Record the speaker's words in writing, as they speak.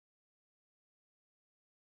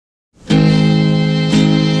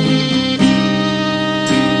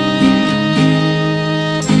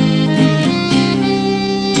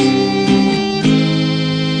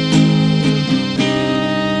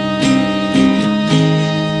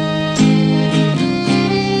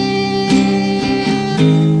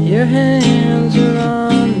your hands are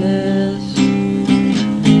on this.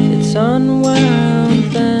 It's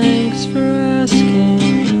unwound, thanks for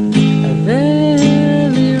asking. I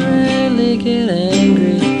rarely get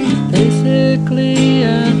angry. Basically,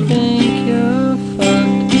 I think you're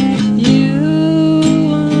fucked.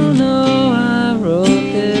 You wanna know I wrote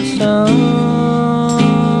this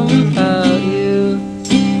song about you.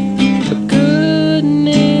 For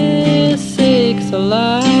goodness sakes,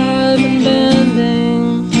 alive and bending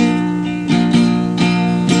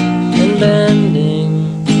and bending.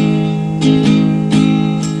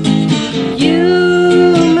 You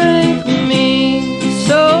make me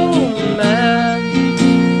so mad.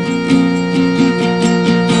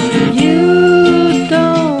 You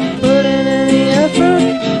don't put in any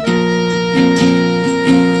effort.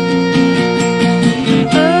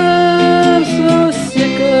 I'm so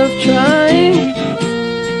sick of trying.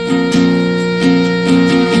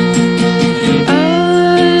 I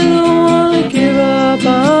don't wanna give up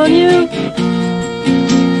on you.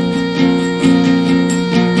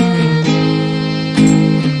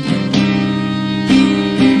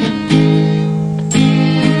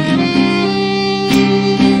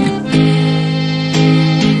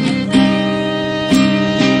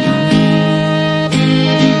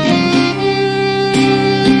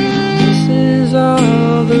 This is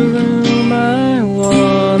all the room I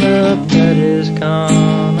wanna bet is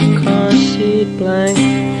gone. A car seat blank.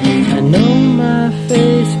 I know my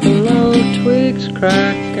face below twigs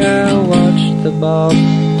crack. I watch the ball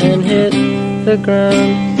and hit the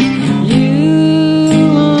ground.